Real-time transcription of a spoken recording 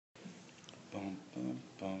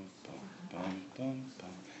bum, bum, bum, bum.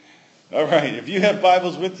 All right, if you have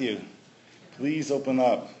Bibles with you, please open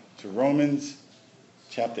up to Romans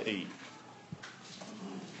chapter 8.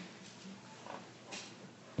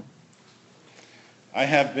 I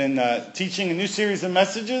have been teaching a new series of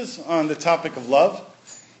messages on the topic of love.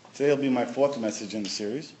 Today will be my fourth message in the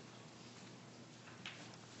series.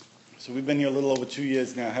 So we've been here a little over 2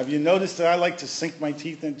 years now. Have you noticed that I like to sink my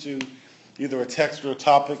teeth into either a text or a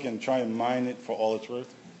topic and try and mine it for all it's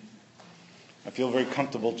worth? I feel very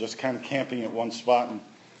comfortable just kind of camping at one spot and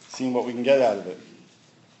seeing what we can get out of it.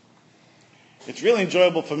 It's really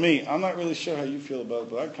enjoyable for me. I'm not really sure how you feel about it,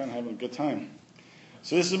 but I'm kind of having a good time.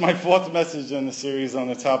 So this is my fourth message in the series on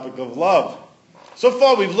the topic of love. So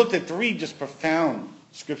far we've looked at three just profound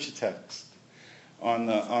scripture texts on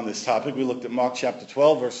this topic. We looked at Mark chapter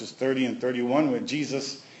 12, verses 30 and 31, where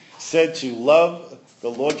Jesus said to love the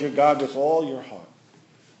Lord your God with all your heart,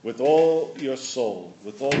 with all your soul,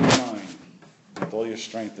 with all your mind, with all your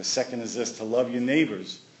strength. The second is this, to love your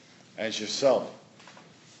neighbors as yourself.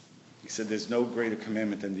 He said there's no greater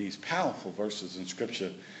commandment than these. Powerful verses in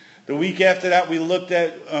Scripture. The week after that, we looked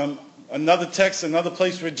at another text, another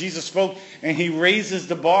place where Jesus spoke, and he raises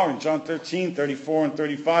the bar in John 13, 34, and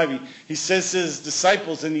 35. He says to his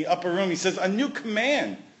disciples in the upper room, he says, a new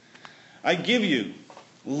command I give you,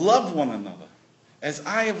 love one another. As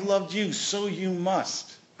I have loved you, so you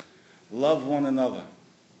must love one another.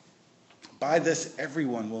 By this,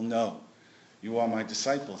 everyone will know you are my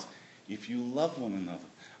disciples, if you love one another.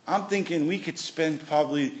 I'm thinking we could spend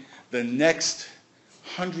probably the next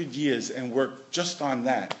 100 years and work just on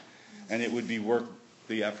that, and it would be worth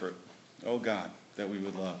the effort. Oh God, that we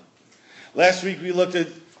would love. Last week we looked at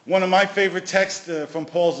one of my favorite texts from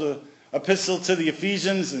Paul's epistle to the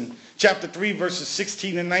Ephesians in chapter 3, verses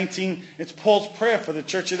 16 and 19. It's Paul's prayer for the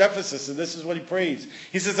church at Ephesus, and this is what he prays.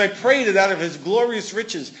 He says, I pray that out of his glorious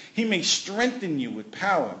riches he may strengthen you with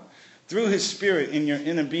power through his Spirit in your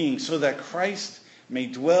inner being, so that Christ may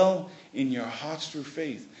dwell in your hearts through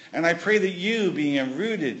faith. And I pray that you, being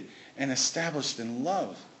rooted and established in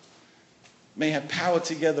love, may have power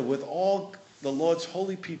together with all the Lord's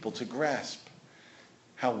holy people to grasp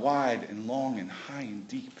how wide and long and high and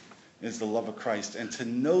deep is the love of Christ, and to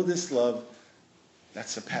know this love that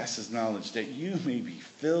surpasses knowledge, that you may be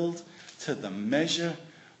filled to the measure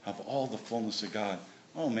of all the fullness of God.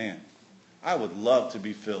 Oh man, I would love to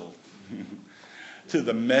be filled to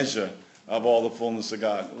the measure of all the fullness of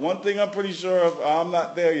God. One thing I'm pretty sure of, I'm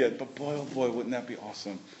not there yet, but boy, oh boy, wouldn't that be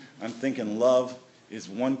awesome? I'm thinking love is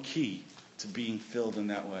one key to being filled in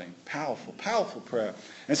that way. Powerful, powerful prayer.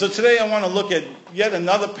 And so today I want to look at yet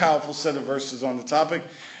another powerful set of verses on the topic,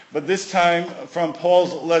 but this time from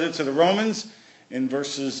Paul's letter to the Romans in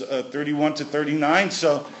verses 31 to 39.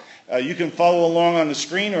 So you can follow along on the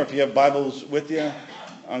screen, or if you have Bibles with you,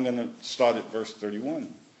 I'm going to start at verse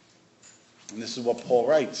 31. And this is what Paul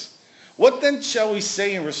writes. What then shall we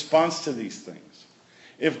say in response to these things?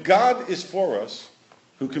 If God is for us,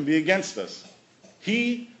 who can be against us?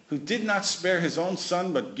 He who did not spare his own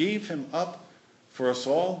son, but gave him up for us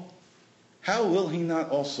all, how will he not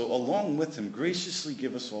also, along with him, graciously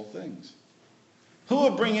give us all things? Who will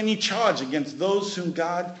bring any charge against those whom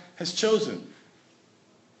God has chosen?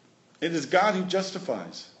 It is God who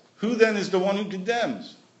justifies. Who then is the one who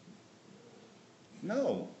condemns?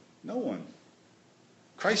 No one.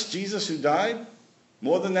 Christ Jesus, who died,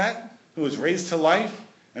 more than that, who was raised to life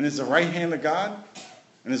and is the right hand of God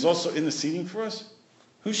and is also interceding for us.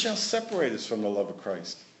 Who shall separate us from the love of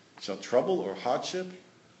Christ? Shall trouble or hardship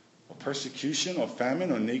or persecution or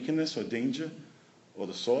famine or nakedness or danger or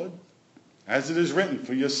the sword? As it is written,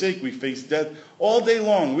 for your sake we face death all day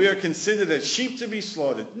long. We are considered as sheep to be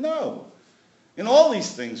slaughtered. No. In all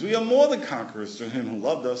these things we are more than conquerors through him who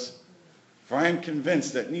loved us. For I am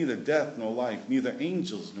convinced that neither death nor life, neither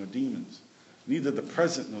angels nor demons, neither the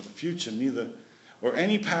present nor the future, or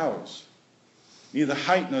any powers, neither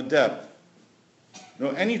height nor depth,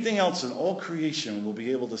 nor anything else in all creation will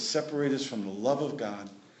be able to separate us from the love of God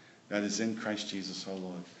that is in Christ Jesus our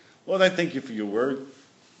Lord. Lord, I thank you for your word.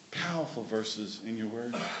 Powerful verses in your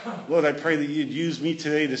word. Lord, I pray that you'd use me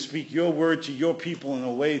today to speak your word to your people in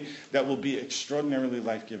a way that will be extraordinarily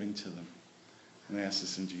life-giving to them. And I ask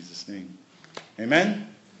this in Jesus' name.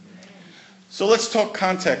 Amen? So let's talk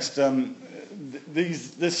context.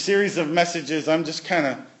 This series of messages, I'm just kind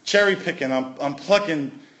of cherry picking. I'm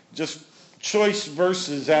plucking just choice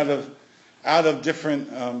verses out of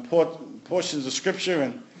different portions of Scripture,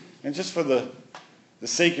 and just for the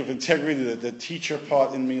sake of integrity, the teacher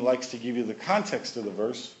part in me likes to give you the context of the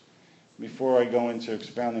verse before I go into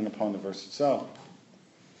expounding upon the verse itself.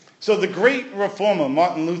 So the great reformer,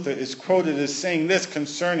 Martin Luther, is quoted as saying this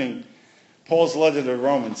concerning Paul's letter to the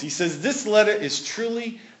Romans. He says, this letter is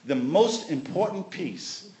truly the most important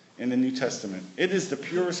piece in the New Testament. It is the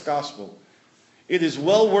purest gospel. It is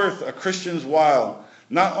well worth a Christian's while,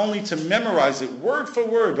 not only to memorize it word for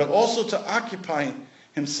word, but also to occupy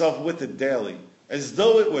himself with it daily, as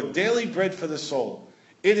though it were daily bread for the soul.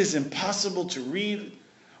 It is impossible to read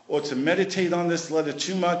or to meditate on this letter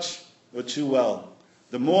too much or too well.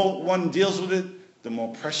 The more one deals with it, the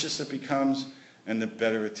more precious it becomes and the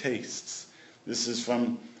better it tastes. This is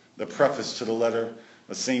from the preface to the letter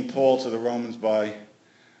of St. Paul to the Romans by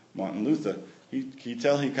Martin Luther. He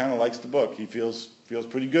tell he kind of likes the book. He feels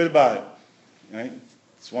pretty good about it. Right?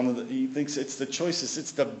 He thinks it's the choicest.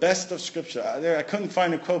 It's the best of Scripture. I couldn't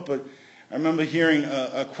find a quote, but I remember hearing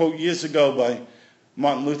a quote years ago by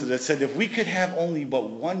Martin Luther that said, if we could have only but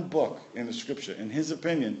one book in the Scripture, in his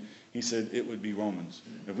opinion, he said it would be Romans.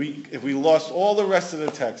 If we lost all the rest of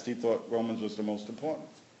the text, he thought Romans was the most important.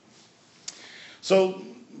 So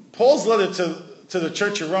Paul's letter to the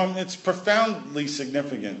church of Rome, it's profoundly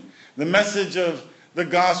significant. The message of the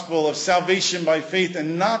gospel of salvation by faith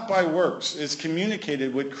and not by works is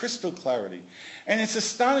communicated with crystal clarity. And it's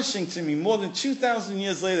astonishing to me, more than 2,000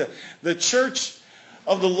 years later, the church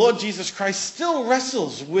of the Lord Jesus Christ still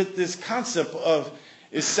wrestles with this concept of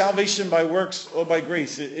is salvation by works or by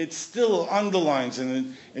grace. It still underlines,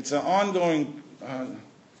 and it's an ongoing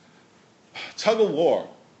tug of war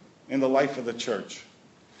in the life of the church.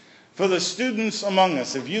 For the students among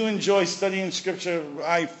us, if you enjoy studying Scripture,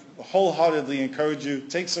 I wholeheartedly encourage you,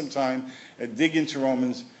 take some time and dig into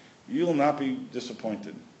Romans. You will not be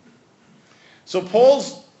disappointed. So Paul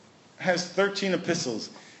has 13 epistles.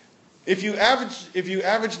 If you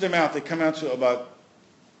average them out, they come out to about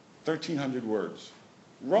 1,300 words.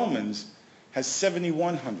 Romans has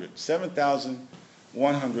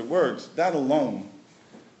 7,100 words. That alone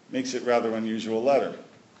makes it rather unusual letter.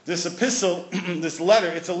 This epistle, this letter,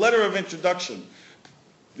 it's a letter of introduction.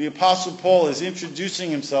 The Apostle Paul is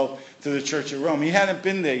introducing himself to the church of Rome. He hadn't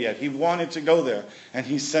been there yet. He wanted to go there, and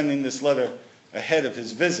he's sending this letter ahead of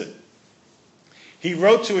his visit. He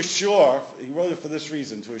wrote it for this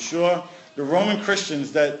reason, to assure the Roman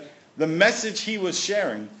Christians that the message he was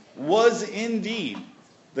sharing was indeed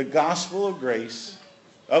the gospel of grace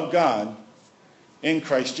of God in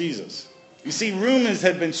Christ Jesus. You see, rumors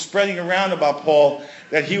had been spreading around about Paul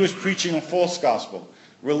that he was preaching a false gospel.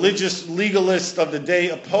 Religious legalists of the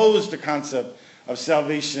day opposed the concept of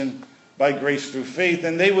salvation by grace through faith,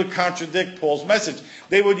 and they would contradict Paul's message.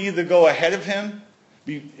 They would either go ahead of him,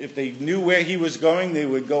 if they knew where he was going, they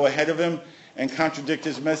would go ahead of him and contradict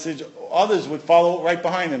his message. Others would follow right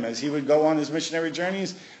behind him. As he would go on his missionary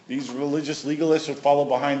journeys, these religious legalists would follow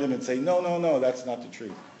behind him and say, no, that's not the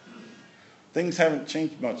truth. Things haven't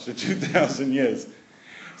changed much in 2,000 years.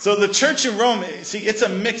 So the church in Rome, see, it's a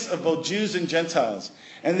mix of both Jews and Gentiles.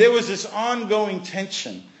 And there was this ongoing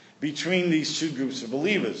tension between these two groups of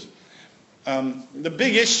believers. The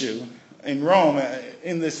big issue in Rome,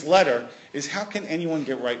 in this letter, is how can anyone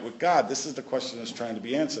get right with God? This is the question that's trying to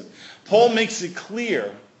be answered. Paul makes it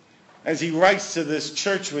clear, as he writes to this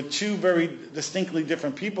church with two very distinctly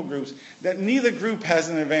different people groups, that neither group has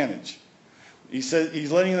an advantage. He says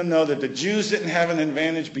he's letting them know that the Jews didn't have an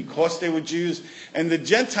advantage because they were Jews, and the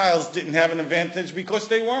Gentiles didn't have an advantage because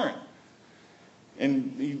they weren't.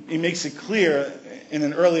 And he makes it clear in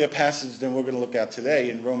an earlier passage than we're going to look at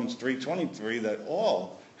today in Romans 3:23 that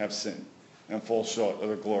all have sinned and fall short of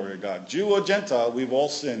the glory of God. Jew or Gentile, we've all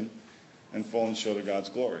sinned and fallen short of God's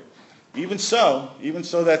glory. Even so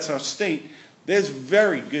that's our state, there's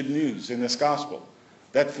very good news in this gospel.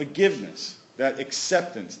 That forgiveness, that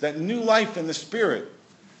acceptance, that new life in the Spirit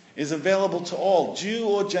is available to all, Jew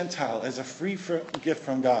or Gentile, as a free gift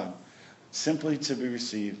from God, simply to be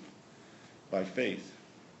received by faith.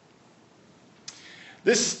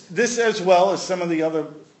 This as well as some of the other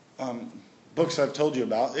books I've told you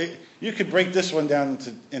about, you could break this one down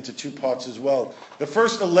into two parts as well. The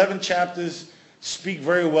first 11 chapters speak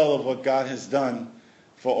very well of what God has done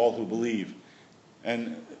for all who believe.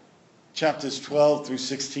 And chapters 12 through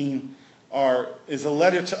 16 is a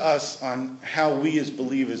letter to us on how we as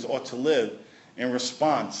believers ought to live in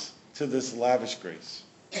response to this lavish grace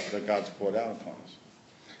that God's poured out upon us.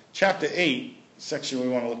 Chapter 8, section we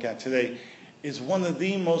want to look at today, is one of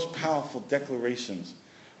the most powerful declarations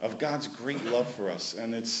of God's great love for us.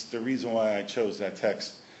 And it's the reason why I chose that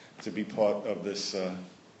text to be part of this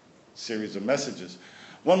series of messages.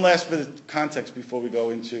 One last bit of context before we go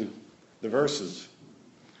into the verses.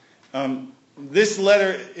 This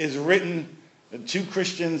letter is written to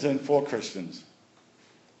Christians and for Christians.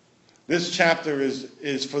 This chapter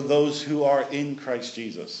is for those who are in Christ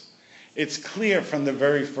Jesus. It's clear from the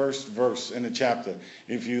very first verse in the chapter.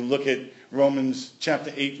 If you look at Romans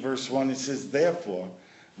chapter 8, verse 1, it says, "Therefore,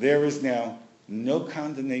 there is now no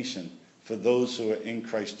condemnation for those who are in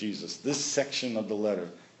Christ Jesus." This section of the letter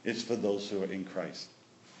is for those who are in Christ.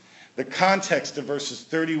 The context of verses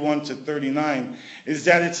 31 to 39 is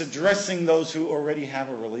that it's addressing those who already have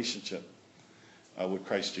a relationship with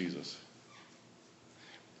Christ Jesus.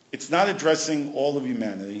 It's not addressing all of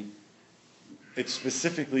humanity. It's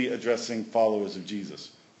specifically addressing followers of Jesus.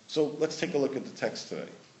 So let's take a look at the text today.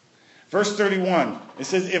 Verse 31, it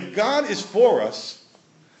says, "If God is for us,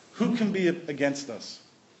 who can be against us?"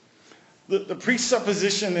 The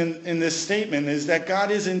presupposition in this statement is that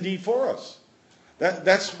God is indeed for us.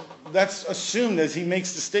 That's assumed as he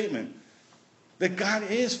makes the statement. That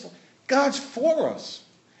God's for us.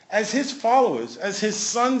 As his followers, as his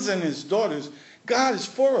sons and his daughters, God is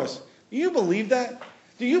for us. Do you believe that?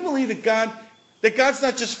 Do you believe that God's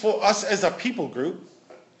not just for us as a people group?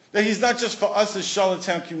 That he's not just for us as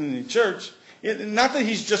Charlottetown Community Church? Not that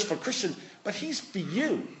he's just for Christians, but he's for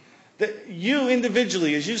you. That you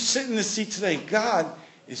individually, as you sit in the seat today, God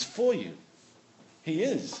is for you. He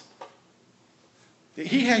is.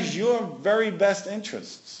 He has your very best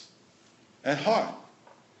interests at heart.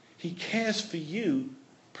 He cares for you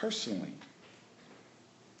personally.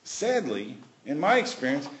 Sadly, in my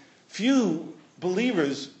experience, few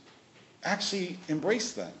believers actually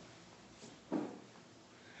embrace that.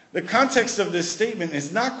 The context of this statement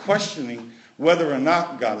is not questioning whether or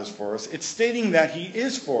not God is for us. It's stating that he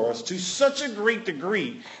is for us to such a great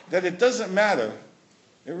degree that it doesn't matter,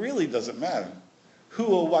 it really doesn't matter, who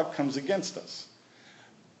or what comes against us.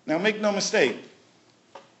 Now make no mistake,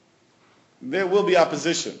 there will be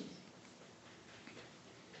opposition.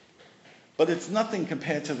 But it's nothing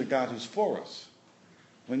compared to the God who's for us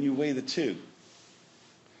when you weigh the two.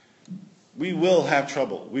 We will have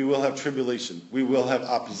trouble. We will have tribulation. We will have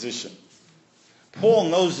opposition. Paul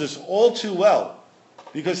knows this all too well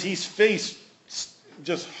because he's faced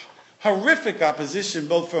just horrific opposition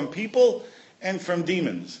both from people and from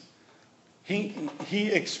demons. He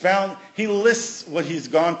lists what he's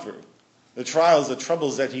gone through, the trials, the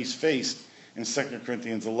troubles that he's faced in 2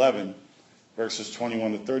 Corinthians 11, verses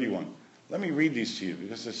 21 to 31. Let me read these to you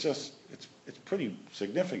because it's pretty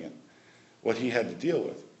significant what he had to deal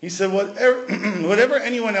with. He said, whatever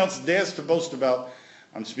anyone else dares to boast about,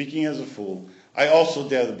 I'm speaking as a fool, I also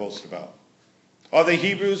dare to boast about. Are they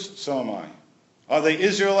Hebrews? So am I. Are they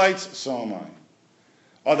Israelites? So am I.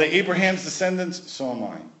 Are they Abraham's descendants? So am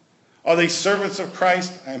I. Are they servants of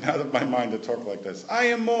Christ? I am out of my mind to talk like this. I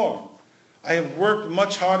am more. I have worked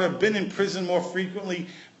much harder, been in prison more frequently,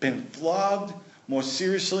 been flogged more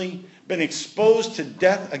seriously, been exposed to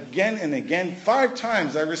death again and again. 5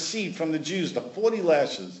 times I received from the Jews the 40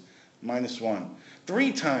 lashes minus 1.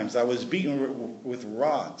 3 times I was beaten with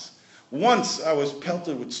rods. Once I was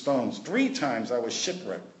pelted with stones. 3 times I was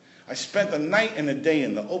shipwrecked. I spent a night and a day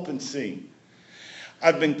in the open sea.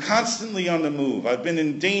 I've been constantly on the move. I've been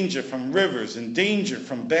in danger from rivers, in danger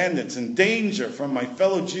from bandits, in danger from my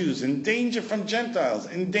fellow Jews, in danger from Gentiles,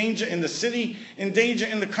 in danger in the city, in danger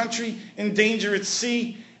in the country, in danger at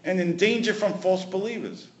sea, and in danger from false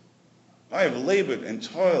believers. I have labored and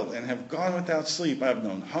toiled and have gone without sleep. I have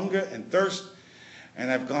known hunger and thirst,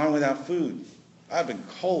 and I've gone without food. I've been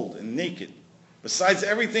cold and naked. Besides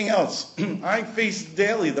everything else, I face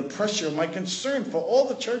daily the pressure of my concern for all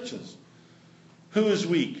the churches. Who is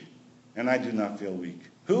weak, and I do not feel weak?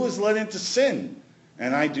 Who is led into sin,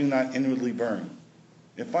 and I do not inwardly burn?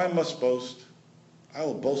 If I must boast, I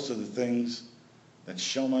will boast of the things that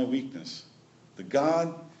show my weakness. The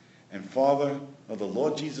God and Father of the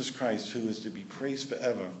Lord Jesus Christ, who is to be praised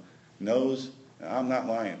forever, knows that I'm not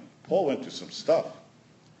lying. Paul went through some stuff.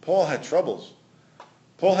 Paul had troubles.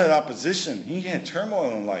 Paul had opposition. He had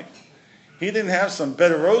turmoil in life. He didn't have some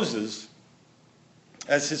bed of roses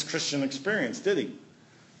as his Christian experience, did he?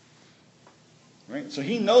 Right? So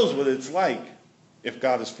he knows what it's like if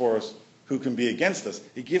God is for us, who can be against us.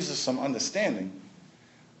 He gives us some understanding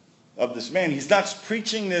of this man. He's not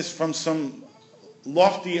preaching this from some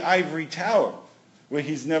lofty ivory tower where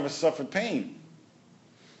he's never suffered pain.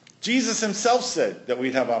 Jesus himself said that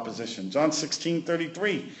we'd have opposition. John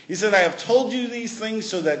 16:33. He said, I have told you these things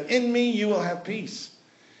so that in me you will have peace.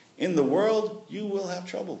 In the world you will have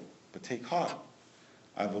trouble, but take heart.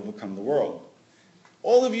 I've overcome the world.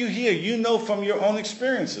 All of you here, you know from your own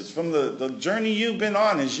experiences, from the journey you've been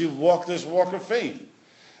on as you've walked this walk of faith,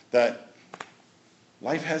 that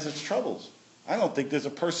life has its troubles. I don't think there's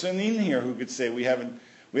a person in here who could say we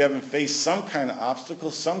haven't faced some kind of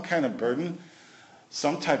obstacle, some kind of burden,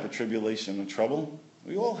 some type of tribulation and trouble.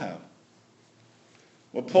 We all have.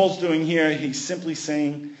 What Paul's doing here, he's simply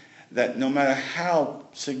saying that no matter how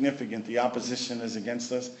significant the opposition is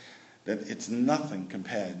against us, that it's nothing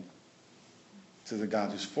compared to the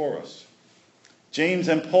God who's for us. James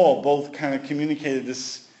and Paul both kind of communicated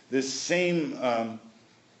this same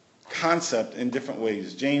concept in different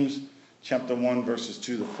ways. James chapter 1, verses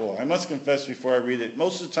 2 to 4. I must confess before I read it,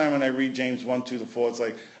 most of the time when I read James 1, 2 to 4, it's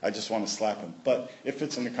like I just want to slap him. But it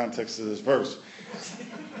fits in the context of this verse.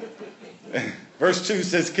 Verse 2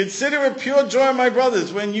 says, "Consider it pure joy, my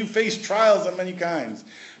brothers, when you face trials of many kinds,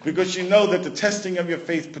 because you know that the testing of your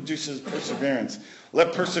faith produces perseverance.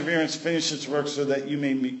 Let perseverance finish its work so that you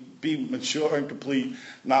may be mature and complete,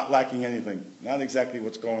 not lacking anything." Not exactly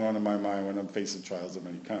what's going on in my mind when I'm facing trials of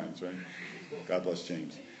many kinds, right? God bless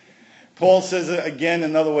James. Paul says it again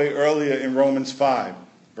another way earlier in Romans 5,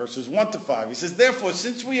 verses 1 to 5. He says, "Therefore,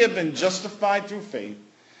 since we have been justified through faith,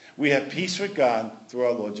 we have peace with God through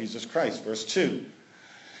our Lord Jesus Christ." Verse 2,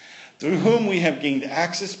 "Through whom we have gained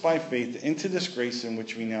access by faith into this grace in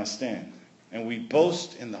which we now stand. And we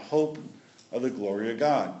boast in the hope of the glory of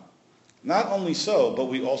God. Not only so, but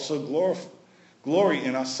we also glory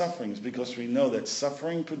in our sufferings, because we know that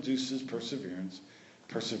suffering produces perseverance,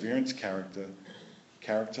 perseverance character,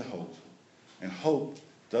 character hope. And hope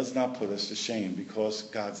does not put us to shame, because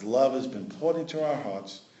God's love has been poured into our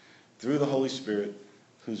hearts through the Holy Spirit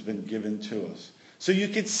who's been given to us." So you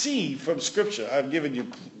can see from Scripture, I've given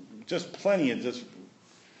you just plenty of just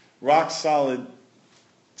rock-solid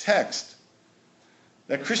text,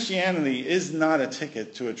 that Christianity is not a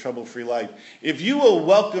ticket to a trouble-free life. If you were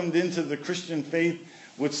welcomed into the Christian faith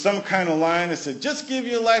with some kind of line that said, just give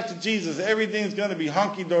your life to Jesus, everything's going to be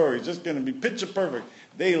hunky-dory, it's just going to be picture perfect,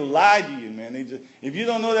 they lied to you, man. If you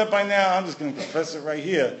don't know that by now, I'm just going to confess it right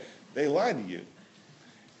here. They lied to you.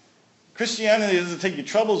 Christianity doesn't take your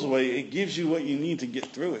troubles away. It gives you what you need to get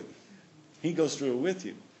through it. He goes through it with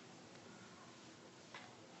you.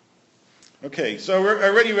 Okay, so I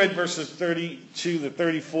already read verses 32 to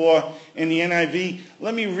 34 in the NIV.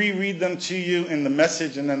 Let me reread them to you in the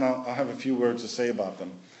Message, and then I'll have a few words to say about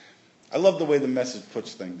them. I love the way the Message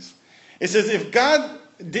puts things. It says, if God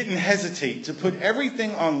didn't hesitate to put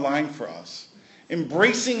everything online for us,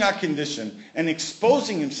 embracing our condition and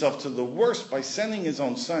exposing himself to the worst by sending his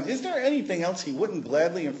own son, is there anything else he wouldn't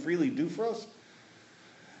gladly and freely do for us?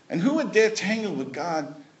 And who would dare tangle with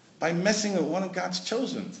God by messing with one of God's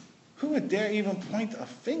chosen? Who would dare even point a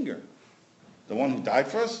finger? The one who died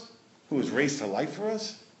for us? Who was raised to life for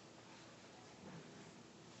us?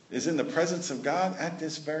 Is in the presence of God at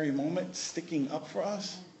this very moment, sticking up for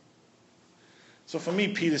us? So for me,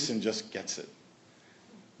 Peterson just gets it.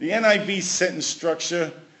 The NIV sentence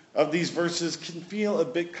structure of these verses can feel a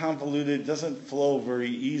bit convoluted, doesn't flow very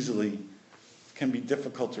easily, can be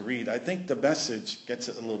difficult to read. I think the Message gets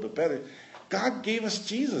it a little bit better. God gave us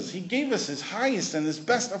Jesus. He gave us his highest and his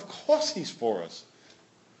best. Of course he's for us.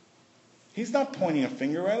 He's not pointing a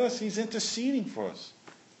finger at us. He's interceding for us.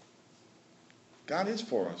 God is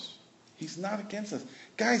for us. He's not against us.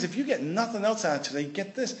 Guys, if you get nothing else out of today,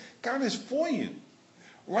 get this. God is for you.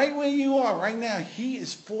 Right where you are right now, he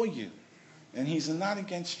is for you. And he's not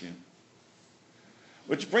against you.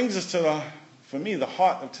 Which brings us to, for me, the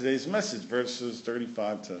heart of today's message, verses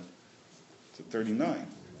 35 to 39.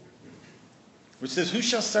 Which says, who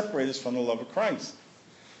shall separate us from the love of Christ?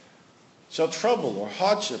 Shall trouble or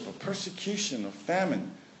hardship or persecution or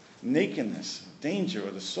famine, nakedness, danger, or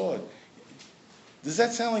the sword? Does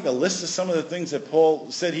that sound like a list of some of the things that Paul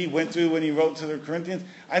said he went through when he wrote to the Corinthians?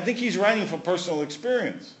 I think he's writing from personal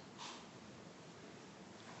experience.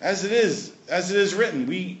 As it is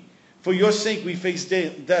written, for your sake we face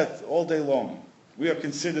death all day long. We are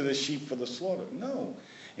considered as sheep for the slaughter. No.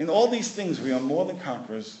 In all these things we are more than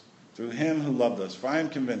conquerors through him who loved us. For I am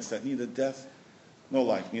convinced that neither death nor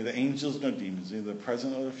life, neither angels nor demons, neither the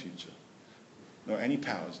present nor the future, nor any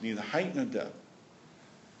powers, neither height nor depth,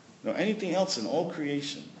 nor anything else in all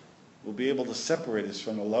creation will be able to separate us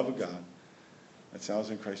from the love of God that's ours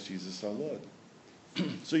in Christ Jesus our Lord.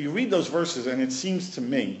 So you read those verses, and it seems to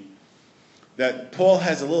me that Paul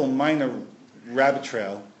has a little minor rabbit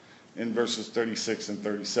trail in verses 36 and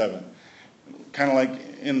 37. Kind of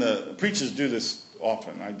like preachers do this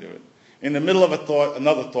often, I do it. In the middle of a thought,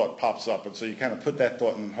 another thought pops up, and so you kind of put that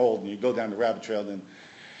thought in hold, and you go down the rabbit trail, then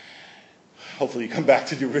hopefully you come back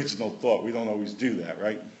to the original thought. We don't always do that,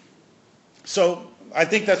 right? So I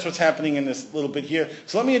think that's what's happening in this little bit here.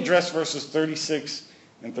 So let me address verses 36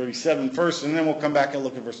 and 37 first, and then we'll come back and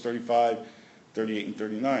look at verse 35, 38, and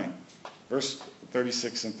 39. Verse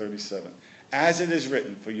 36 and 37. As it is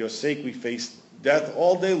written, for your sake we face death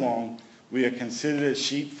all day long. we are considered as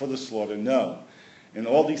sheep for the slaughter. No. In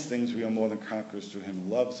all these things we are more than conquerors through him who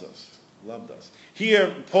loved us.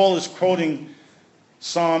 Here, Paul is quoting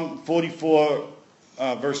Psalm 44,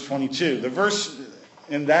 verse 22. The verse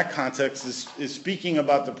in that context is speaking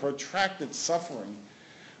about the protracted suffering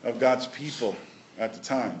of God's people at the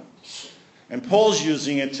time. And Paul's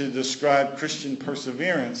using it to describe Christian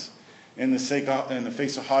perseverance in the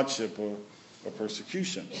face of hardship or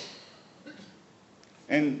persecution.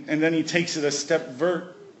 And then he takes it a step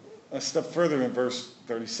further in verse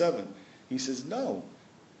 37. He says, no,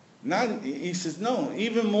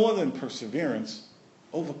 even more than perseverance,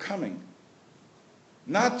 overcoming.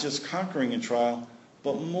 Not just conquering in trial,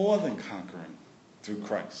 but more than conquering through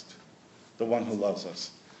Christ, the one who loves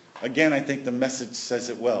us. Again, I think the message says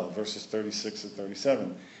it well, verses 36 and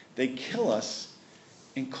 37. They kill us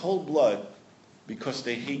in cold blood because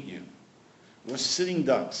they hate you. We're sitting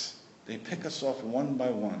ducks. They pick us off one by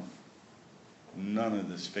one. None of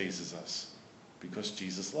this phases us because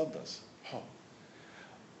Jesus loved us. Oh.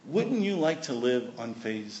 Wouldn't you like to live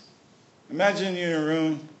unfazed? Imagine you're in a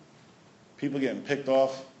room, people getting picked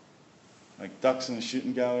off like ducks in a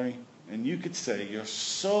shooting gallery, and you could say you're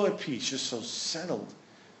so at peace, you're so settled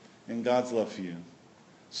in God's love for you,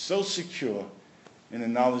 so secure in the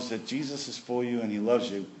knowledge that Jesus is for you and he loves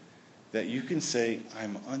you, that you can say,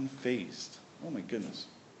 I'm unfazed. Oh my goodness.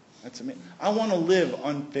 That's amazing. I want to live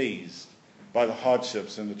unfazed by the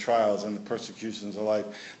hardships and the trials and the persecutions of life.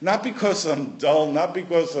 Not because I'm dull, not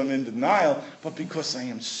because I'm in denial, but because I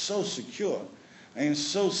am so secure. I am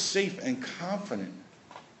so safe and confident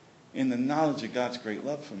in the knowledge of God's great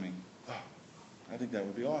love for me. Oh, I think that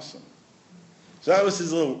would be awesome. So that was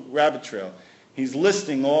his little rabbit trail. He's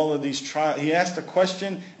listing all of these trials. He asked a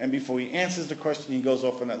question, and before he answers the question, he goes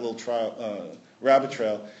off on that little rabbit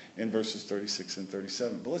trail in verses 36 and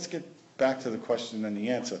 37. But let's get back to the question and the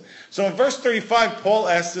answer. So in verse 35, Paul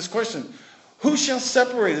asks this question: who shall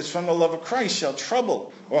separate us from the love of Christ? Shall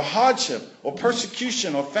trouble, or hardship, or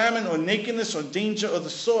persecution, or famine, or nakedness, or danger, or the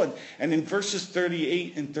sword? And in verses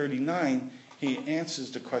 38 and 39, he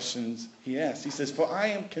answers the questions he asked. He says, for I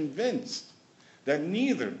am convinced that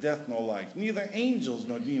neither death nor life, neither angels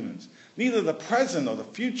nor demons, neither the present nor the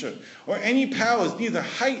future, or any powers, neither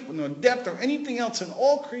height nor depth, or anything else in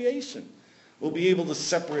all creation will be able to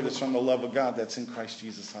separate us from the love of God that's in Christ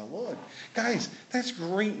Jesus our Lord. Guys, that's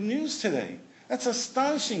great news today. That's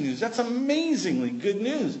astonishing news. That's amazingly good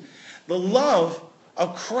news. The love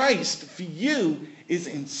of Christ for you is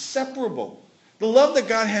inseparable. The love that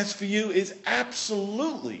God has for you is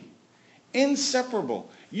absolutely inseparable.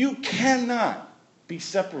 You cannot be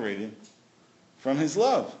separated from his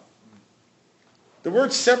love. The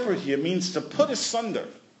word separate here means to put asunder.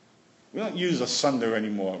 We don't use asunder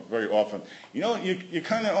anymore very often. You know, you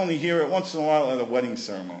kind of only hear it once in a while at a wedding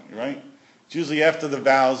ceremony, right? It's usually after the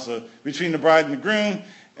vows between the bride and the groom,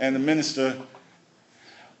 and the minister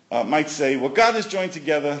might say, what God has joined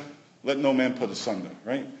together, let no man put asunder,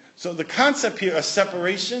 right? So the concept here of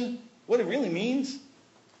separation, what it really means,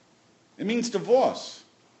 it means divorce.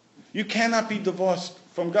 You cannot be divorced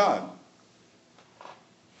from God.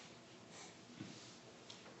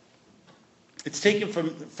 It's taken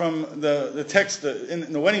from the text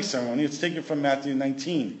in the wedding ceremony. It's taken from Matthew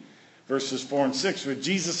 19, verses 4 and 6, where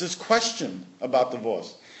Jesus is questioned about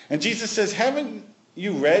divorce. And Jesus says, haven't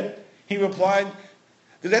you read, he replied,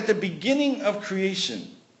 that at the beginning of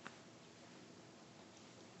creation,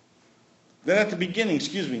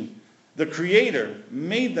 the Creator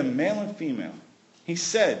made them male and female. He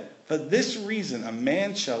said, for this reason a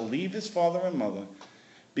man shall leave his father and mother,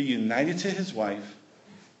 be united to his wife,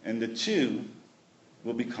 and the two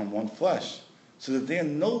will become one flesh, so that they are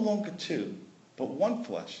no longer two, but one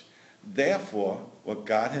flesh. Therefore, what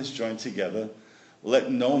God has joined together, let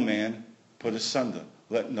no man put asunder.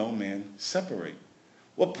 Let no man separate.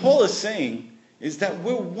 What Paul is saying is that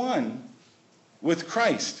we're one with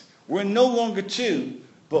Christ. We're no longer two,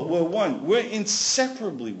 but we're one. We're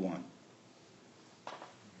inseparably one.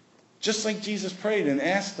 Just like Jesus prayed and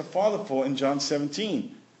asked the Father for in John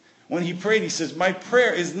 17. When he prayed, he says, my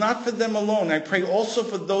prayer is not for them alone. I pray also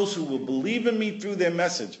for those who will believe in me through their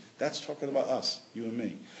message. That's talking about us, you and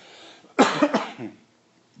me.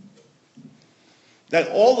 That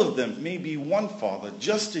all of them may be one, Father,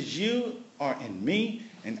 just as you are in me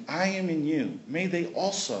and I am in you. May they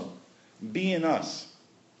also be in us.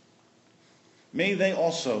 May they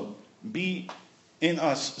also be in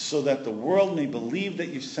us, so that the world may believe that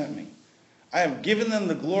you sent me. I have given them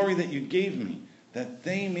the glory that you gave me, that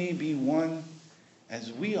they may be one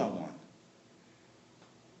as we are one.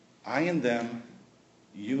 I and them,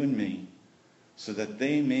 you and me, so that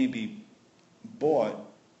they may be brought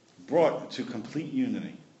brought to complete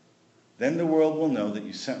unity. Then the world will know that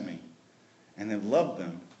you sent me and have loved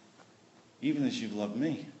them even as you've loved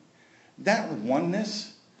me. That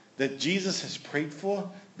oneness that Jesus has prayed for,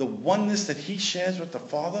 the oneness that he shares with the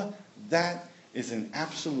Father, that is an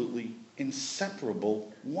absolutely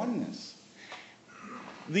inseparable oneness.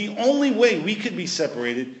 The only way we could be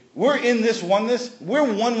separated, we're in this oneness,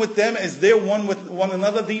 we're one with them as they're one with one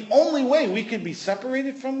another. The only way we could be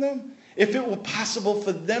separated from them, if it were possible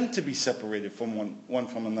for them to be separated from one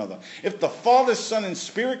from another. If the Father, Son, and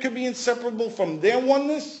Spirit could be inseparable from their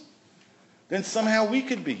oneness, then somehow we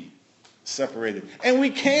could be separated. And we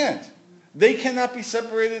can't. They cannot be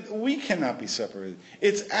separated. We cannot be separated.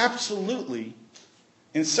 It's absolutely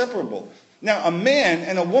inseparable. Now, a man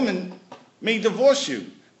and a woman may divorce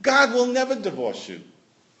you. God will never divorce you.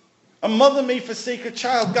 A mother may forsake a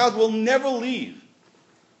child. God will never leave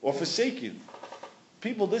or forsake you.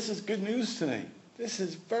 People, this is good news today. This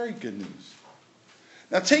is very good news.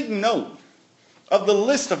 Now take note of the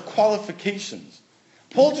list of qualifications.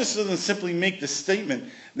 Paul just doesn't simply make the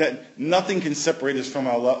statement that nothing can separate us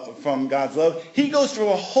from God's love. He goes through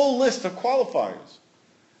a whole list of qualifiers.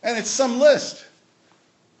 And it's some list.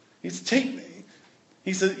 He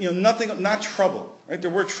says, nothing, not trouble. Right? The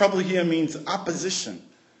word trouble here means opposition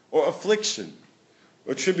or affliction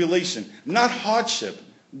or tribulation. Not hardship,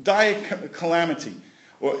 dire calamity.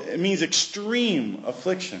 Or it means extreme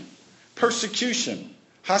affliction. Persecution,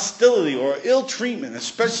 hostility, or ill treatment,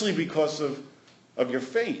 especially because of your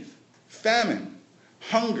faith. Famine,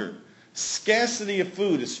 hunger, scarcity of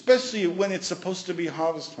food, especially when it's supposed to be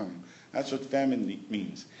harvest time. That's what famine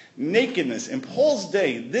means. Nakedness. In Paul's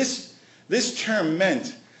day, this term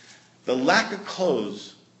meant the lack of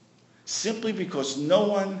clothes simply because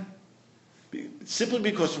one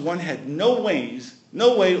had no way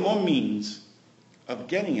or means of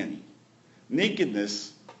getting any.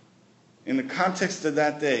 Nakedness, in the context of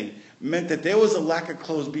that day, meant that there was a lack of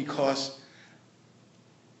clothes because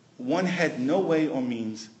one had no way or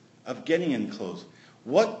means of getting any clothes.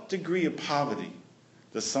 What degree of poverty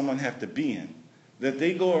does someone have to be in that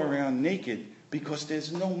they go around naked because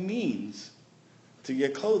there's no means to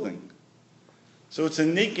get clothing? So it's a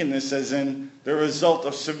nakedness as in the result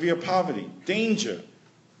of severe poverty, danger,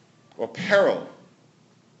 or peril,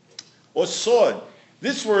 or sword.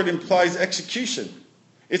 This word implies execution.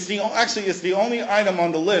 It's the only item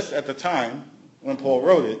on the list at the time, when Paul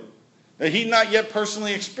wrote it, that he'd not yet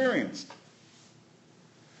personally experienced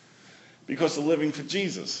because of living for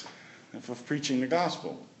Jesus and for preaching the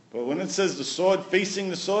gospel. But when it says the sword, facing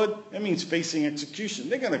the sword, it means facing execution.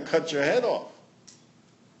 They're going to cut your head off.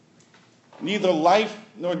 Neither life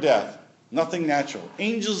nor death, nothing natural.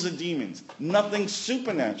 Angels or demons, nothing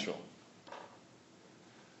supernatural.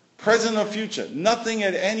 Present or future, nothing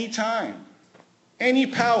at any time. Any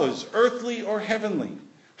powers, earthly or heavenly.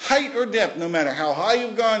 Height or depth, no matter how high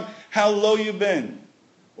you've gone, how low you've been.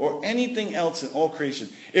 Or anything else in all creation.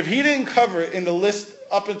 If he didn't cover it in the list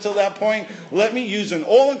up until that point, let me use an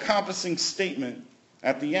all-encompassing statement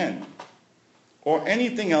at the end. Or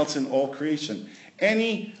anything else in all creation.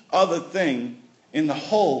 Any other thing in the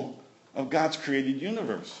whole of God's created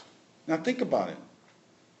universe. Now think about it.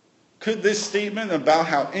 Could this statement about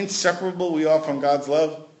how inseparable we are from God's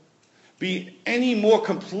love be any more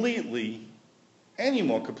completely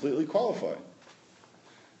qualified?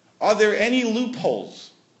 Are there any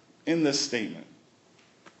loopholes in this statement?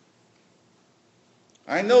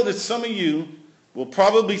 I know that some of you will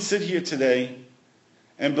probably sit here today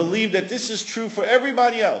and believe that this is true for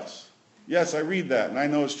everybody else. Yes, I read that, and I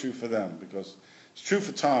know it's true for them, because it's true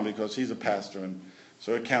for Tom because he's a pastor, and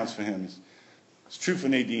so it counts for him. It's true for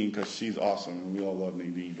Nadine because she's awesome, and we all love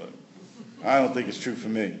Nadine, but I don't think it's true for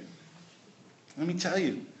me. Let me tell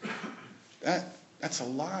you, that's a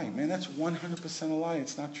lie, man. That's 100% a lie.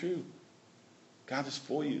 It's not true. God is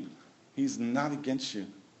for you. He's not against you.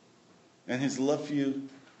 And his love for you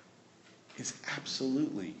is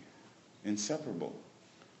absolutely inseparable.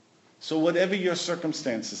 So whatever your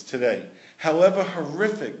circumstances today, however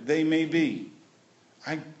horrific they may be,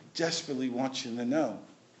 I desperately want you to know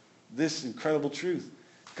this incredible truth.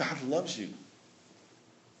 God loves you.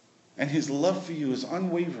 And his love for you is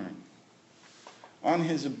unwavering. On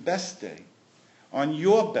his best day, on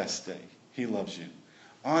your best day, he loves you.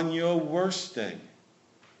 On your worst day,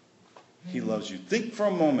 he loves you. Think for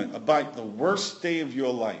a moment about the worst day of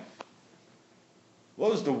your life.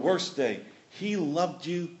 What was the worst day? He loved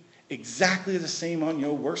you exactly the same on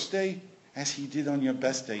your worst day as he did on your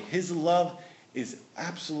best day. His love is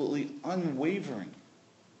absolutely unwavering.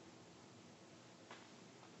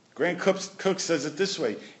 Grant Cook says it this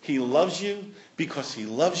way: He loves you because he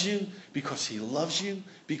loves you, because he loves you,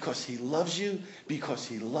 because he loves you, because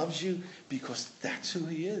he loves you, because that's who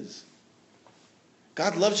he is.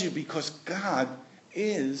 God loves you because God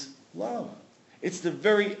is love. It's the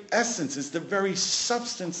very essence, it's the very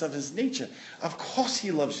substance of his nature. Of course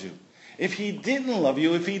he loves you. If he didn't love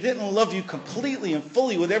you, if he didn't love you completely and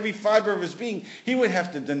fully with every fiber of his being, he would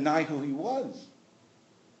have to deny who he was.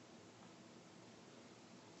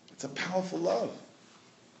 It's a powerful love.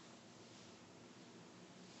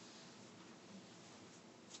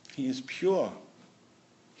 He is pure.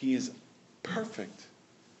 He is perfect.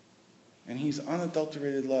 And he's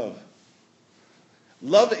unadulterated love.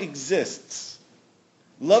 Love exists.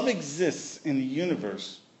 Love exists in the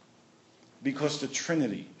universe because the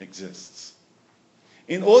Trinity exists.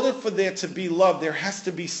 In order for there to be love, there has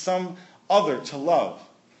to be some other to love.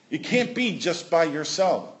 You can't be just by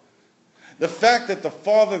yourself. The fact that the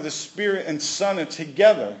Father, the Spirit, and Son are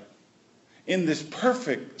together in this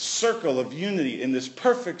perfect circle of unity, in this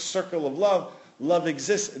perfect circle of love, love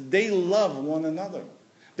exists. They love one another.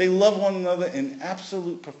 They love one another in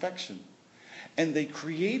absolute perfection. And they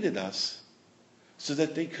created us so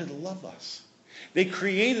that they could love us. They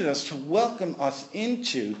created us to welcome us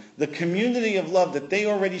into the community of love that they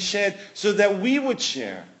already shared so that we would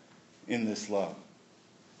share in this love.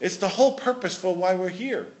 It's the whole purpose for why we're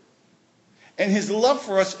here. And his love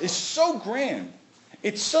for us is so grand.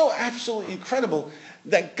 It's so absolutely incredible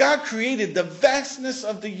that God created the vastness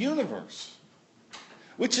of the universe,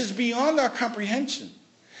 which is beyond our comprehension,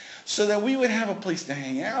 so that we would have a place to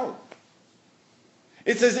hang out.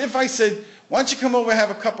 It's as if I said, why don't you come over and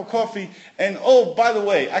have a cup of coffee, and oh, by the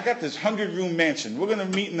way, I got this 100-room mansion. We're going to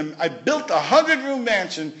meet in the, I built a 100-room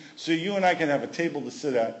mansion so you and I can have a table to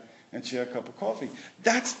sit at and share a cup of coffee.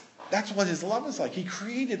 That's what his love is like. He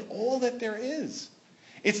created all that there is.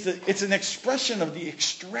 It's an expression of the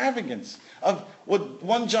extravagance of what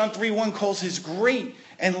 1 John 3:1 calls his great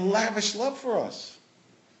and lavish love for us.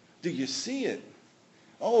 Do you see it?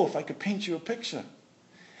 Oh, if I could paint you a picture.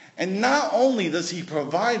 And not only does he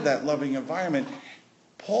provide that loving environment,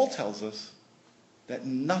 Paul tells us that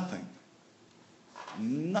nothing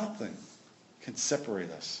can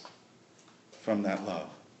separate us from that love.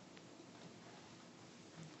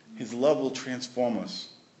 His love will transform us.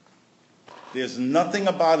 There's nothing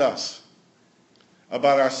about us,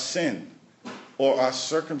 about our sin or our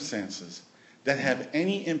circumstances, that have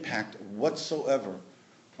any impact whatsoever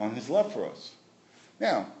on his love for us.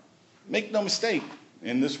 Now, make no mistake,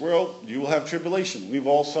 in this world, you will have tribulation. We've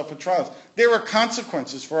all suffered trials. There are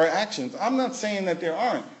consequences for our actions. I'm not saying that there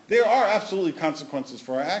aren't. There are absolutely consequences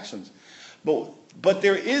for our actions. But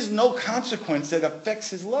there is no consequence that affects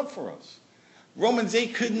his love for us. Romans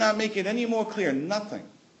 8 could not make it any more clear. Nothing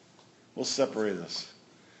will separate us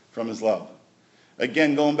from his love.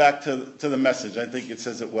 Again, going back to the message, I think it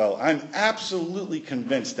says it well. I'm absolutely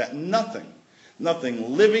convinced that nothing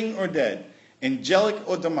living or dead, angelic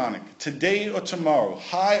or demonic, today or tomorrow,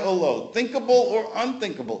 high or low, thinkable or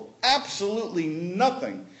unthinkable, absolutely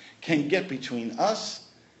nothing can get between us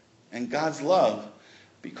and God's love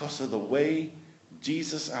because of the way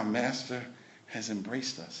Jesus, our Master, has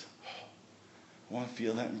embraced us. I want to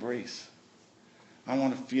feel that embrace. I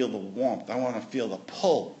want to feel the warmth. I want to feel the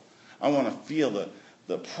pull. I want to feel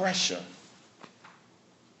the pressure,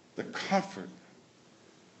 the comfort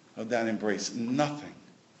of that embrace. Nothing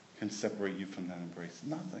can separate you from that embrace.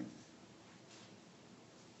 Nothing.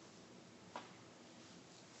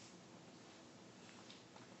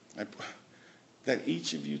 That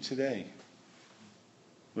each of you today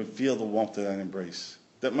would feel the warmth of that embrace.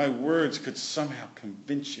 That my words could somehow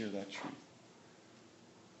convince you of that truth.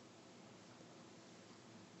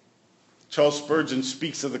 Charles Spurgeon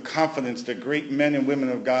speaks of the confidence that great men and women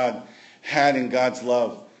of God had in God's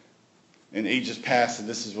love in ages past, and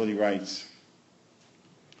this is what he writes.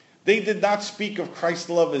 They did not speak of Christ's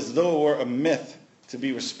love as though it were a myth to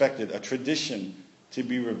be respected, a tradition to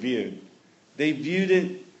be revered. They viewed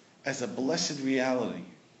it as a blessed reality,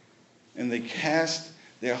 and they cast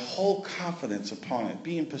their whole confidence upon it,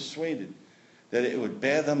 being persuaded that it would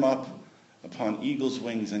bear them up upon eagle's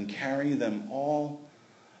wings and carry them all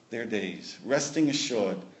their days, resting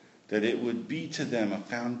assured that it would be to them a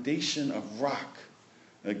foundation of rock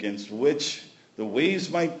against which the waves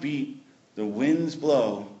might beat, the winds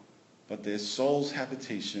blow, but their soul's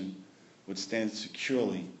habitation would stand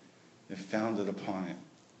securely if founded upon it.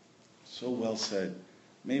 So well said.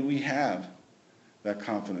 May we have that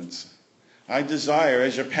confidence. I desire,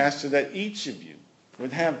 as your pastor, that each of you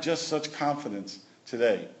would have just such confidence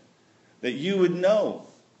today, that you would know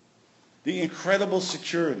the incredible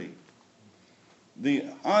security the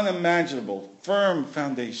unimaginable, firm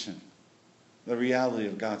foundation, the reality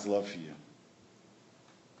of God's love for you.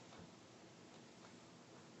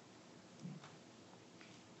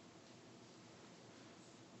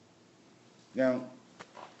 Now,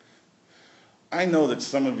 I know that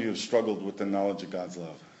some of you have struggled with the knowledge of God's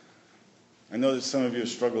love. I know that some of you have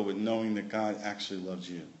struggled with knowing that God actually loves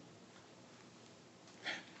you.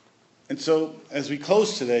 And so, as we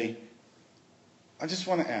close today, I just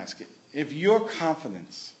want to ask, if your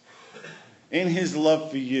confidence in his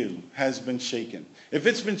love for you has been shaken, if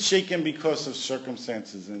it's been shaken because of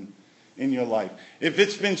circumstances in your life, if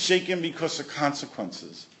it's been shaken because of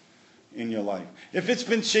consequences in your life, if it's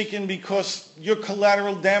been shaken because you're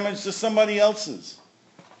collateral damage to somebody else's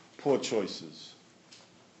poor choices,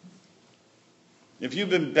 if you've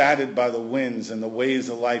been battered by the winds and the waves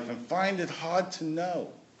of life and find it hard to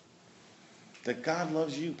know that God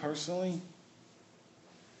loves you personally,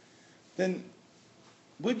 then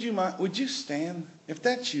would you stand? If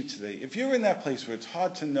that's you today, if you're in that place where it's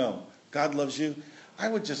hard to know God loves you, I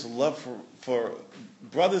would just love for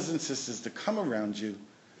brothers and sisters to come around you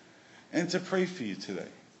and to pray for you today.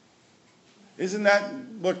 Isn't that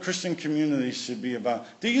what Christian community should be about?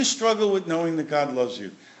 Do you struggle with knowing that God loves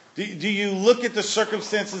you? Do you look at the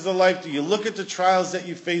circumstances of life? Do you look at the trials that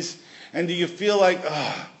you face? And do you feel like,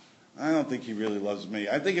 I don't think he really loves me.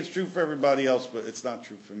 I think it's true for everybody else, but it's not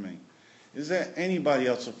true for me. Is there anybody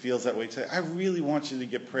else who feels that way today? I really want you to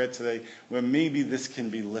get prayer today where maybe this can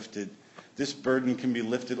be lifted. This burden can be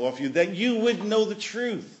lifted off you, that you would know the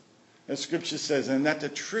truth, as Scripture says, and that the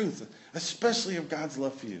truth, especially of God's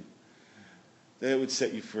love for you, that it would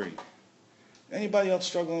set you free. Anybody else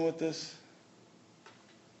struggling with this?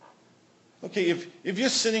 Okay, if you're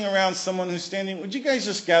sitting around someone who's standing, would you guys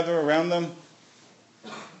just gather around them,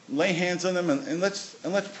 lay hands on them, and let's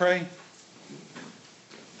pray?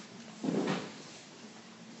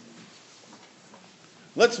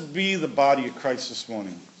 Let's be the body of Christ this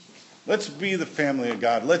morning. Let's be the family of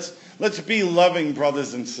God. Let's be loving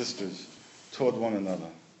brothers and sisters toward one another.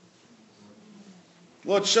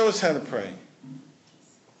 Lord, show us how to pray.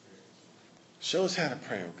 Show us how to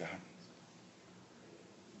pray, oh God.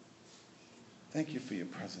 Thank you for your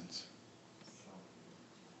presence.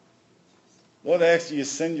 Lord, I ask you to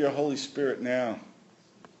send your Holy Spirit now.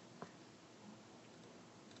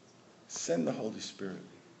 Send the Holy Spirit.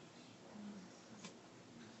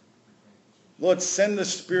 Lord, send the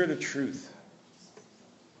Spirit of truth.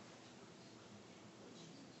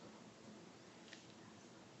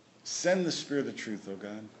 Send the Spirit of truth, oh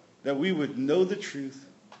God, that we would know the truth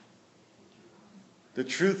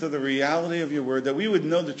of the reality of your word, that we would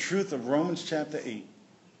know the truth of Romans chapter 8,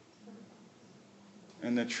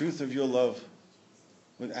 and the truth of your love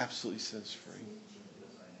would absolutely set us free.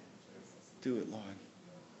 Do it, Lord.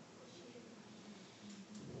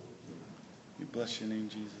 We bless your name,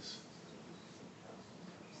 Jesus.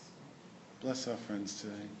 Bless our friends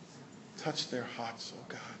today. Touch their hearts, oh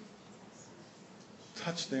God.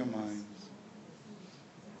 Touch their minds.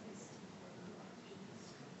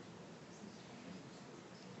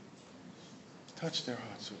 Touch their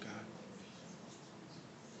hearts, oh God.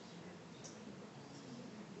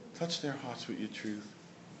 Touch their hearts with your truth.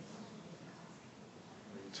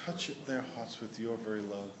 Touch their hearts with your very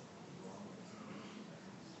love.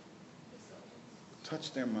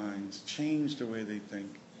 Touch their minds. Change the way they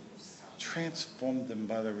think. Transform them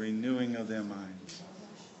by the renewing of their minds.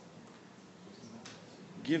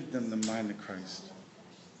 Give them the mind of Christ.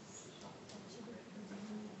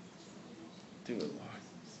 Do it, Lord.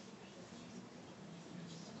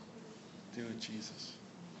 Do it, Jesus.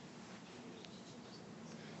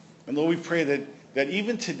 And Lord, we pray that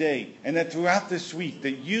even today and that throughout this week,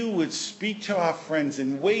 that you would speak to our friends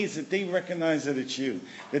in ways that they recognize that it's you.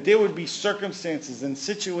 That there would be circumstances and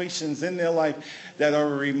situations in their life that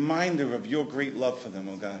are a reminder of your great love for them,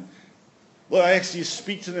 oh God. Lord, I ask you to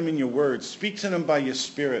speak to them in your words. Speak to them by your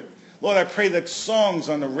Spirit. Lord, I pray that songs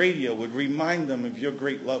on the radio would remind them of your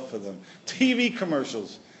great love for them. TV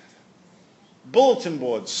commercials, bulletin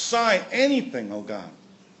boards, sign, anything, oh God,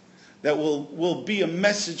 that will be a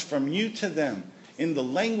message from you to them in the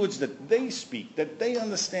language that they speak, that they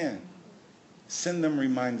understand. Send them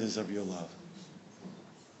reminders of your love.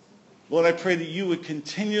 Lord, I pray that you would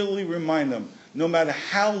continually remind them, no matter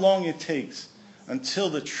how long it takes, until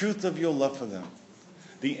the truth of your love for them,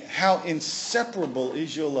 how inseparable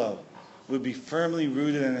is your love, would be firmly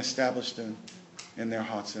rooted and established in their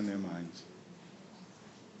hearts and their minds.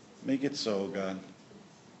 Make it so, God.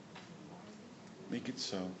 Make it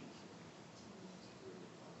so.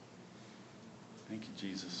 Thank you,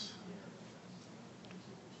 Jesus.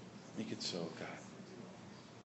 Make it so, God.